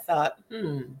at it, I thought,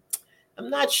 I'm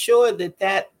not sure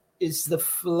that is the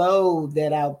flow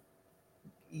that I,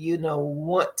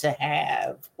 want to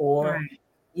have, or, Right.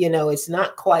 It's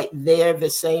not quite there the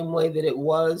same way that it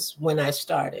was when I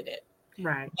started it.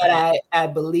 Right. But I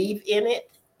believe in it.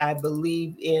 I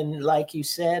believe in, like you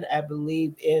said, I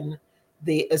believe in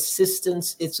the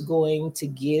assistance it's going to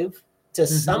give to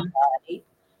somebody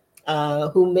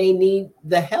who may need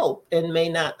the help and may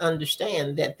not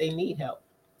understand that they need help.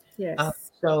 Yes.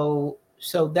 So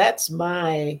that's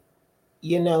my,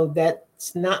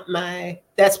 that's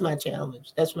my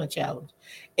challenge. That's my challenge.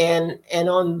 And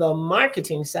on the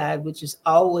marketing side, which is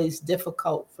always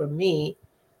difficult for me,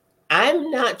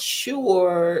 I'm not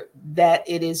sure that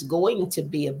it is going to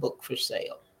be a book for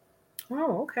sale.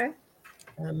 Oh, okay.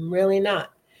 I'm really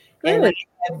not. Really?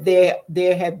 And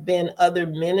there have been other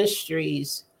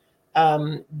ministries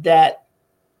that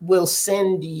will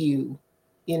send you,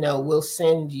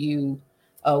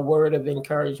 a word of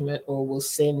encouragement, or will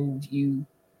send you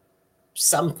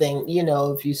something,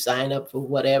 if you sign up for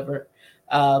whatever,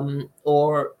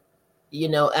 or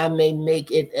I may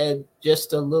make it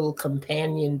just a little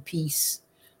companion piece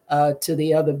to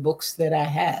the other books that I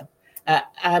have.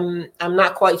 I'm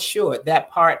not quite sure. That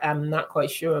part I'm not quite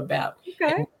sure about.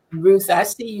 Okay. And Ruth, I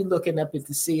see you looking up at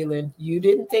the ceiling. You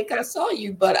didn't think I saw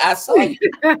you, but I saw you.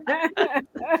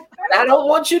 I don't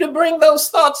want you to bring those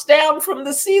thoughts down from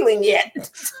the ceiling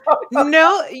yet.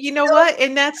 No, you know what?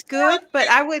 And that's good, but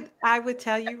I would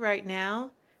tell you right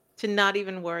now to not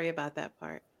even worry about that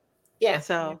part. Yeah.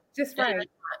 So, Just right.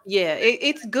 yeah,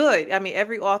 it's good. I mean,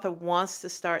 every author wants to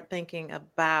start thinking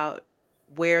about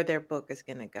where their book is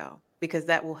going to go, because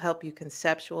that will help you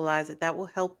conceptualize it. That will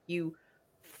help you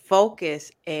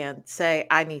focus and say,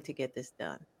 I need to get this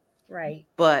done. Right.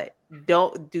 But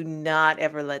do not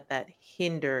ever let that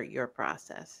hinder your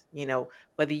process.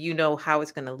 Whether how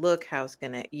it's going to look, how it's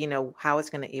going to, how it's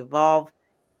going to evolve,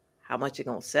 how much it's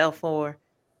going to sell for,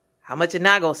 how much it's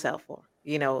not going to sell for.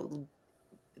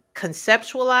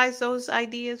 Conceptualize those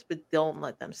ideas, but don't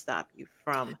let them stop you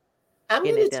from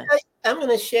getting it done. I'm going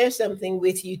to share something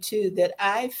with you too that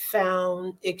I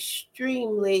found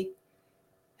extremely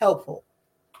helpful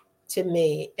to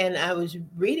me. And I was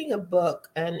reading a book,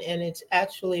 and it's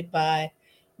actually by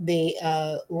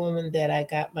the woman that I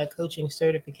got my coaching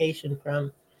certification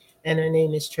from, and her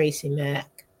name is Tracy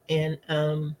Mack. And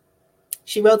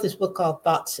she wrote this book called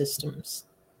Thought Systems.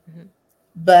 Mhm.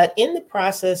 But in the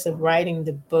process of writing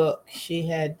the book, she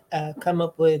had come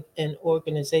up with an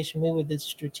organization. We were the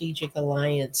Strategic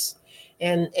Alliance.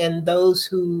 And those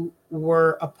who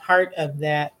were a part of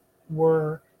that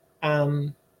were,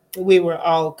 we were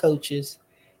all coaches.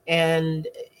 And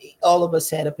all of us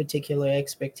had a particular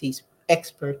expertise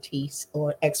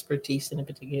in a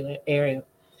particular area.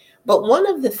 But one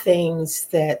of the things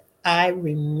that I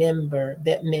remember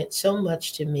that meant so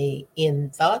much to me in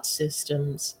Thought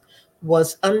Systems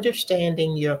was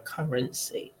understanding your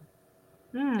currency.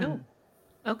 Oh,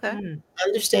 okay.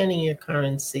 Understanding your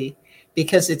currency,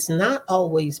 because it's not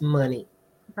always money.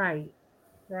 Right.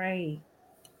 Right.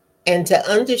 And to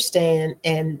understand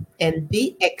and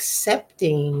be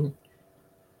accepting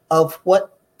of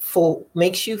what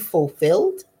makes you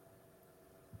fulfilled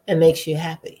and makes you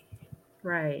happy.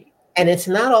 Right. And it's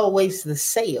not always the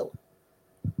sale.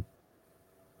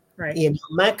 Right.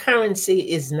 My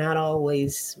currency is not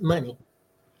always money.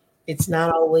 It's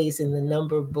not always in the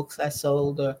number of books I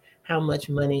sold or how much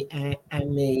money I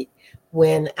made.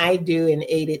 When I do an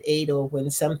 8 at 8, or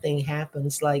when something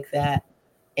happens like that,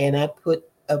 and I put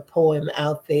a poem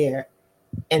out there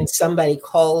and somebody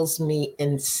calls me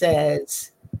and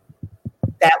says,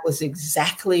 that was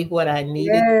exactly what I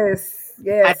needed. Yes. I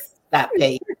Yes. got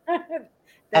paid. I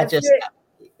That's just it. got,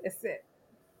 That's it.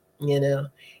 you know.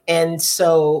 And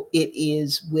so it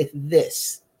is with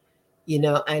this.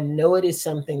 I know it is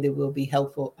something that will be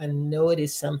helpful. I know it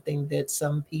is something that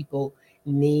some people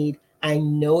need. I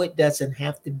know it doesn't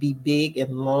have to be big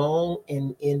and long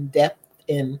and in depth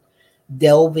and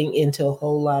delving into a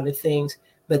whole lot of things,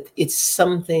 but it's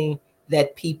something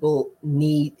that people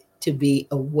need to be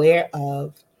aware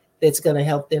of that's going to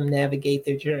help them navigate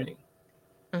their journey.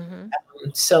 Mhm.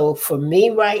 So for me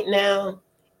right now,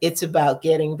 it's about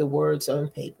getting the words on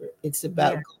paper. It's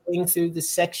about Yeah. going through the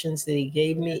sections that he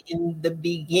gave Yeah. me in the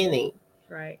beginning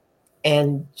Right.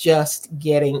 and just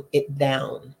getting it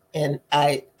down. And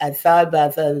I thought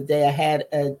about the other day,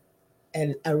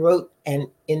 I wrote an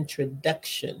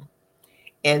introduction,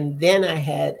 and then I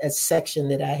had a section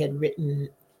that I had written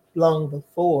long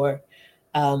before,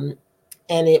 um,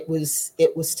 and it was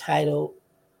titled,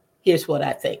 "Here's what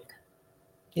I think."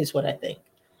 Here's what I think.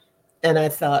 And I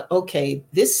thought, okay,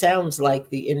 this sounds like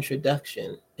the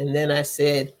introduction. And then I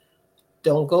said,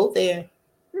 don't go there.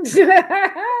 Just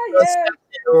Yes.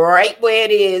 right where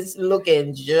it is,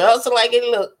 looking just like it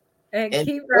looked, And and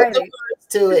keep put the writing. words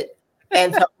to it.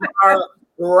 And tomorrow,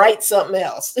 write something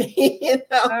else. All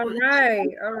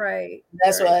right. All right.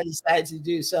 That's All what right. I decided to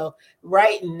do. So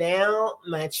right now,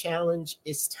 my challenge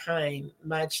is time.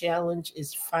 My challenge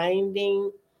is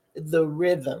finding the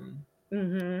rhythm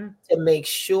Mm-hmm. to make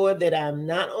sure that I'm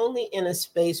not only in a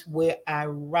space where I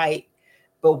write,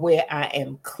 but where I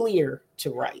am clear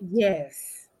to write.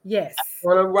 Yes. Yes. I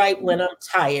want to write when I'm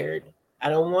tired. I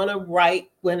don't want to write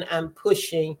when I'm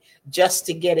pushing just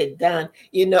to get it done.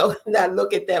 And I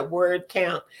look at that word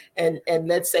count, and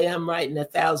let's say I'm writing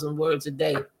 1,000 words a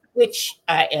day, which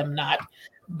I am not.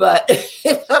 But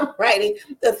if I'm writing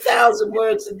 1,000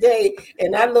 words a day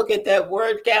and I look at that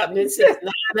word count and it says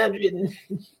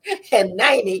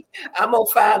 990, I'm going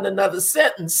to find another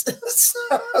sentence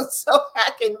so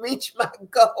I can reach my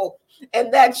goal.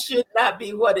 And that should not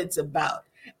be what it's about.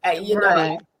 I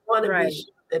Right. want to be Right. sure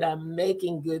that I'm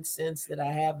making good sense, that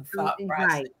I have a thought process.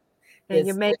 Right. And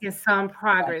you're making some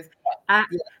progress. I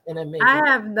Yeah, and I'm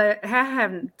I making.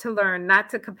 have to learn not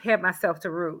to compare myself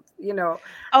to Ruth.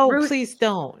 Oh, Ruth. please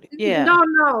don't. Yeah. No.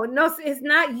 It's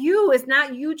not you. It's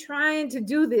not you trying to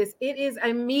do this. It is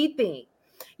a me thing.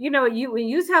 When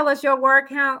you tell us your word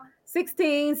count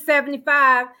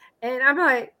 1675, and I'm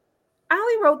like, I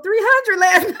only wrote 300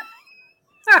 last night.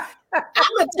 I'm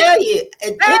gonna tell you, Hey,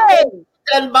 it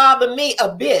doesn't bother me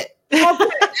a bit. okay.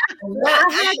 Not,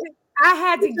 I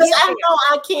had to because get I there. know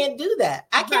I can't do that.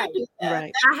 I can't Right. do that.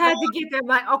 Right. I had to get there.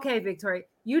 Like, okay, Victoria,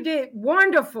 you did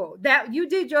wonderful. That you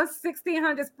did your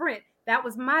 1600 sprint. That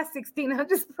was my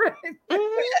 1600 sprint.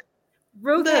 Mhm.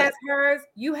 Ruth Look. has hers.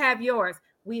 You have yours.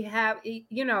 We have,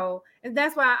 and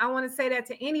that's why I want to say that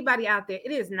to anybody out there.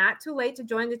 It is not too late to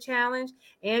join the challenge.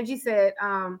 Angie said,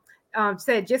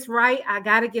 just right. I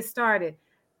got to get started.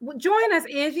 Join us,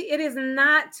 Angie. It is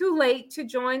not too late to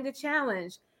join the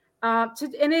challenge. All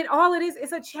it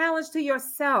is a challenge to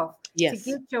yourself to Yes.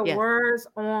 get your Yes. words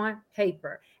on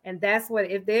paper. And that's what,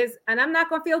 and I'm not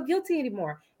going to feel guilty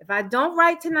anymore. If I don't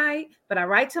write tonight, but I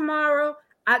write tomorrow,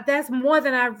 that's more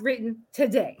than I've written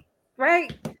today.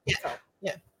 Right? So,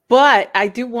 Yeah. But I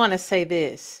do want to say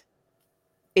this.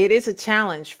 It is a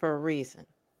challenge for a reason.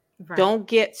 right. Don't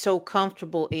get so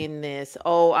comfortable in this.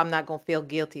 Oh, I'm not going to feel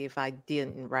guilty if I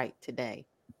didn't write today.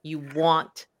 You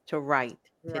want to write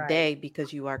today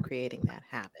because you are creating that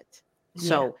habit.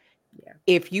 So Yeah.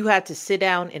 if you had to sit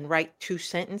down and write 2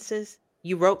 sentences,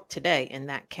 you wrote today and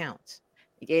that counts.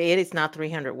 It is not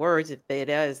 300 words. If it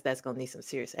is, that's going to need some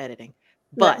serious editing.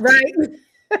 But Right.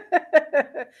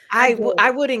 I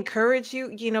would encourage you,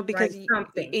 because Write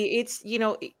something. it's,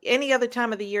 any other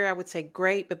time of the year, I would say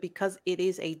great, but because it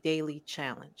is a daily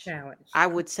challenge, I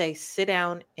would say sit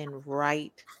down and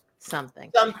write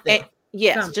something. Something. And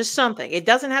yes, Something. just something. It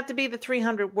doesn't have to be the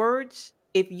 300 words.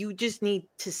 If you just need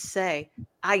to say,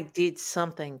 I did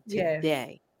something Yes.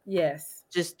 today, Yes.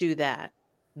 just do that.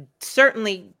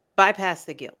 Certainly bypass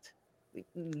the guilt.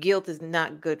 Guilt is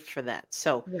not good for that.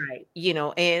 So, Right.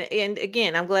 and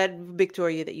again, I'm glad,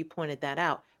 Victoria, that you pointed that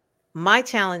out. My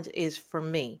challenge is for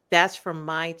me. That's for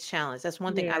my challenge. That's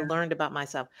one thing I Yeah. learned about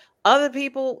myself. Other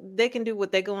people, they can do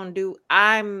what they're going to do.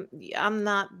 I'm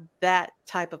not that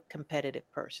type of competitive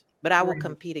person, but I will Right.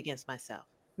 compete against myself.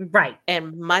 Right.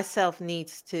 And myself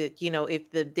needs to, if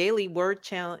the daily word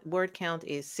count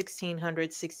is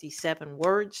 1667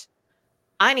 words,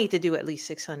 I need to do at least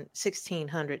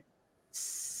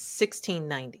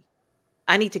 1690.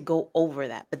 I need to go over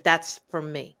that, but that's for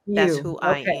me. That's You. who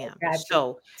I Okay. am. Gotcha.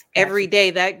 So every day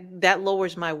that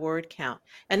lowers my word count.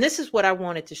 And this is what I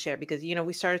wanted to share because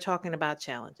we started talking about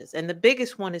challenges. And the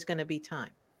biggest one is going to be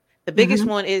time. The biggest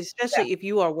one is especially if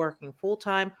you are working full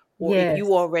time or if Yes.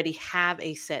 you already have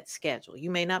a set schedule.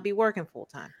 You may not be working full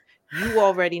time. You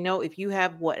already know if you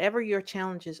have whatever your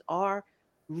challenges are,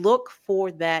 look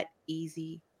for that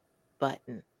easy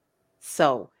button.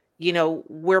 So,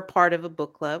 we're part of a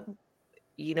book club,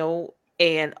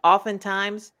 and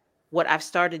oftentimes what I've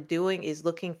started doing is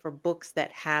looking for books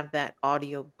that have that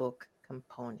audiobook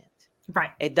component.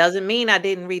 Right. It doesn't mean I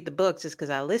didn't read the book just because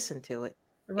I listened to it.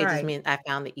 It just Right. means I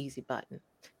found the easy button.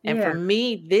 And Yeah. for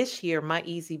me this year, my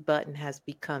easy button has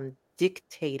become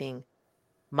dictating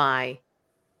my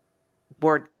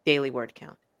daily word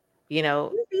count. Good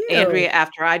for Andrea, you.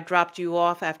 after I dropped you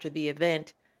off after the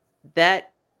event,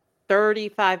 that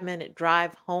 35-minute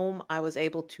drive home, I was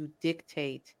able to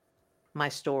dictate my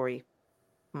story,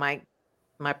 my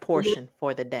portion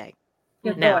for the day.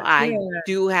 Your Now, thoughts. I Yeah.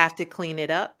 do have to clean it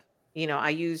up. I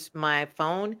use my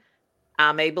phone.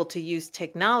 I'm able to use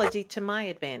technology to my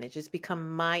advantage. It's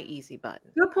become my easy button.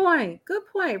 Good point. Good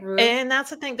point, Ruth. And that's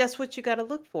the thing. That's what you got to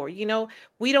look for.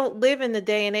 We don't live in the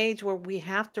day and age where we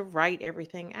have to write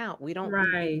everything out. We don't.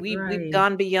 Right. We've Right.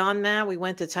 gone beyond that. We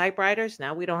went to typewriters.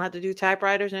 Now we don't have to do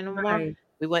typewriters anymore. Right.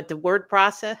 We went to word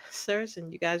processors,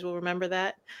 and you guys will remember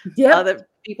that. Yep. Other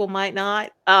people might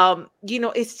not.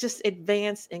 It's just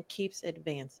advanced and keeps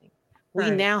advancing. We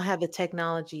Right. now have the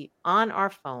technology on our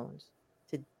phones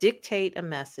to dictate a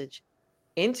message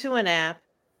into an app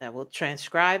that will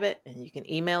transcribe it, and you can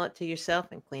email it to yourself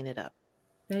and clean it up.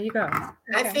 There you go.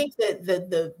 I think that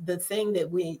the thing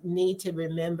that we need to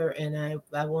remember, and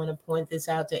I want to point this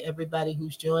out to everybody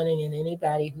who's joining and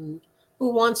anybody who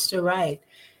wants to write,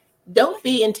 don't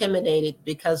be intimidated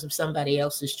because of somebody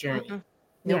else's journey. Mm-mm.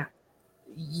 Yeah.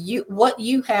 What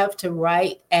you have to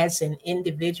write as an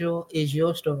individual is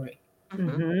your story.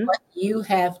 Mhm. What you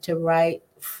have to write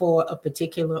for a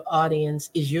particular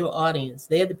audience is your audience.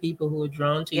 They're the people who are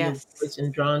drawn to your voice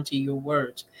and drawn to your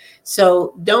words.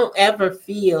 So don't ever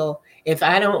feel if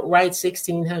I don't write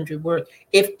 1,600 words.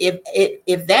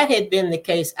 If that had been the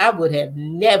case, I would have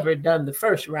never done the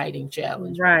first writing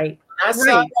challenge. Right. When I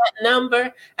saw that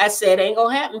number, I said, "Ain't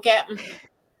gonna happen, Captain.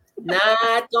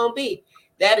 Not gonna be."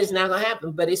 That is not gonna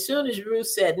happen. But as soon as Ruth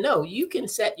said, "No, you can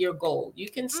set your goal. You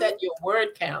can set your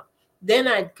word count." Then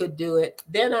I could do it.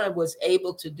 Then I was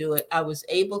able to do it. I was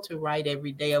able to write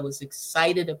every day. I was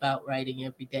excited about writing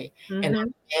every day. And I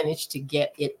managed to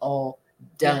get it all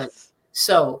done. Yes.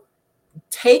 So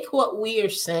take what we are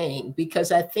saying,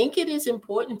 because I think it is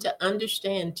important to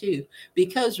understand too,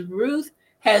 because Ruth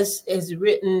has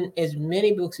written as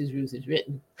many books as Ruth has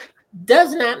written,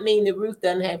 does not mean that Ruth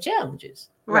doesn't have challenges.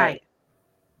 Right.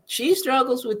 She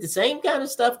struggles with the same kind of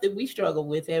stuff that we struggle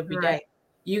with every day. Right.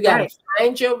 You got to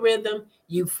find your rhythm.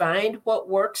 You find what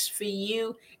works for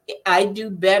you. I do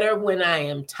better when I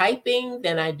am typing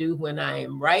than I do when I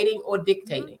am writing or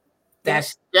dictating.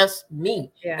 That's just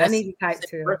me. Yeah, That's, I need to type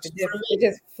too. works It for me.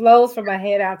 just flows from my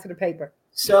head out to the paper.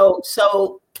 So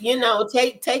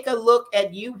take a look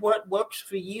at what works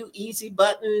for you. Easy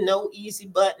button, no easy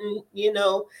button,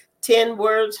 10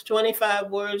 words,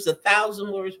 25 words,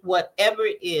 1,000 words, whatever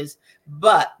it is.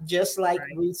 But just like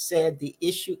Ruth said, the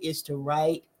issue is to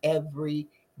write every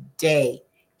day.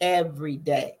 And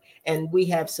we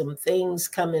have some things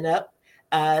coming up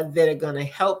that are going to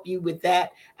help you with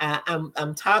that.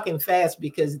 I'm talking fast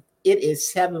because it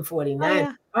is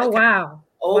 7:49. Oh, wow.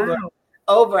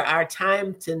 Over our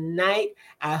time tonight.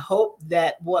 I hope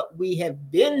that what we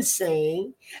have been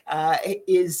saying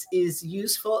is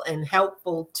useful and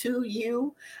helpful to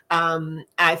you.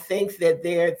 I think that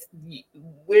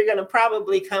we're going to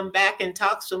probably come back and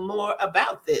talk some more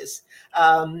about this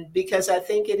because I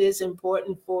think it is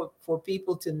important for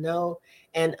people to know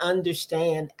and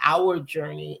understand our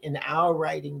journey and our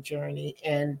writing journey.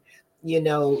 And,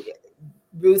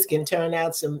 Ruth can turn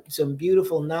out some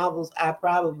beautiful novels. I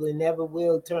probably never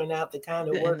will turn out the kind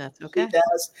of work she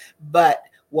does, but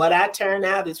what I turn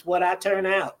out is what I turn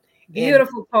out.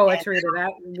 Beautiful poetry.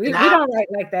 We don't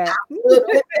write like that.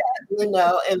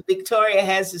 And Victoria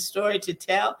has a story to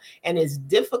tell, and as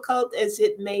difficult as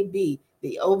it may be,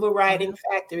 the overriding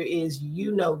factor is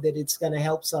that it's going to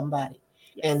help somebody,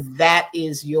 and that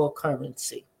is your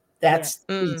currency. That's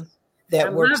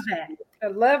that works. I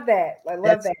love that.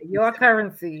 Your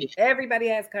currency. Everybody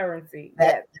has currency.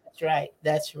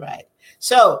 That's right.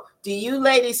 So, do you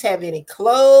ladies have any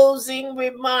closing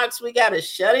remarks? We got to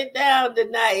shut it down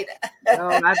tonight.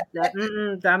 No,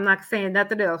 I'm not saying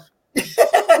nothing else.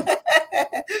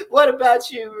 What about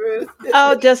you, Ruth?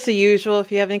 Oh, just the usual.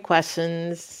 If you have any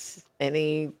questions,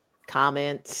 any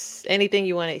comments, anything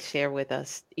you want to share with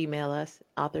us, email us,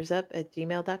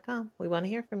 authorsup@gmail.com. We want to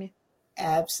hear from you.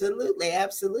 Absolutely,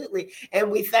 absolutely. And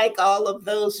we thank all of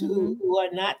those Mhm. who are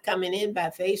not coming in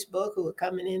by Facebook, who are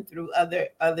coming in through other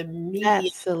media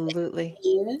Absolutely.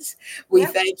 means. We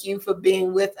Yep. thank you for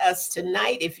being with us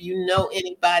tonight. If you know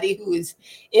anybody who is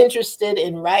interested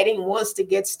in writing, wants to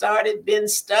get started, been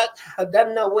stuck,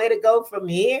 doesn't know where to go from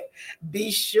here, be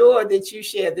sure that you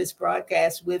share this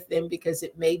broadcast with them because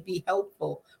it may be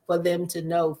helpful for them to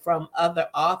know from other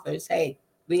authors. Hey,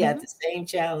 we got Mhm. the same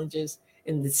challenges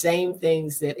and the same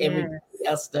things that everybody Yes.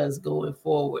 else does going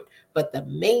forward. But the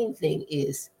main thing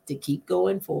is to keep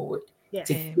going forward, Yes.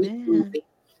 to keep Amen. moving,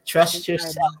 trust Keep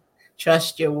yourself, writing.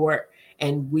 trust your work.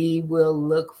 And we will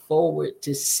look forward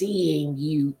to seeing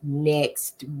you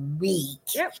next week.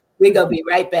 Yep. We're going to be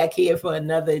right back here for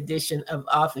another edition of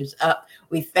Authors Up.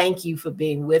 We thank you for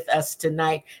being with us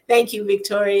tonight. Thank you,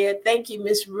 Victoria. Thank you,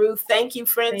 Miss Ruth. Thank you,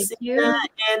 Thank Francina. you.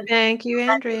 And Thank you,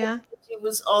 Andrea. she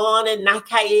was on, and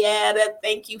Nakayada.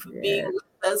 Thank you for being Yes. with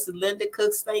us. Linda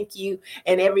Cooks, thank you.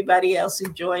 And everybody else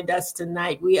who joined us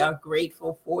tonight. We are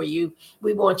grateful for you.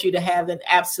 We want you to have an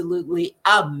absolutely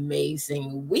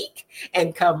amazing week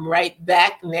and come right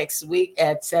back next week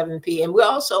at 7 p.m. We're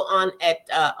also on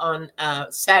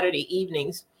Saturday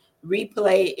evenings.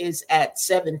 Replay is at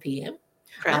 7 p.m.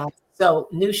 Correct. So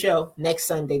new show next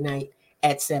Sunday night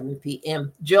at 7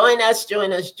 p.m. Join us,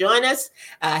 join us, join us.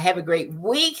 Have a great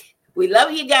week. We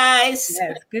love you guys.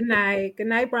 Yes. Good night. Good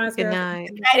night, Bronze Good Girl. night.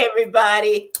 Good night,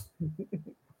 everybody.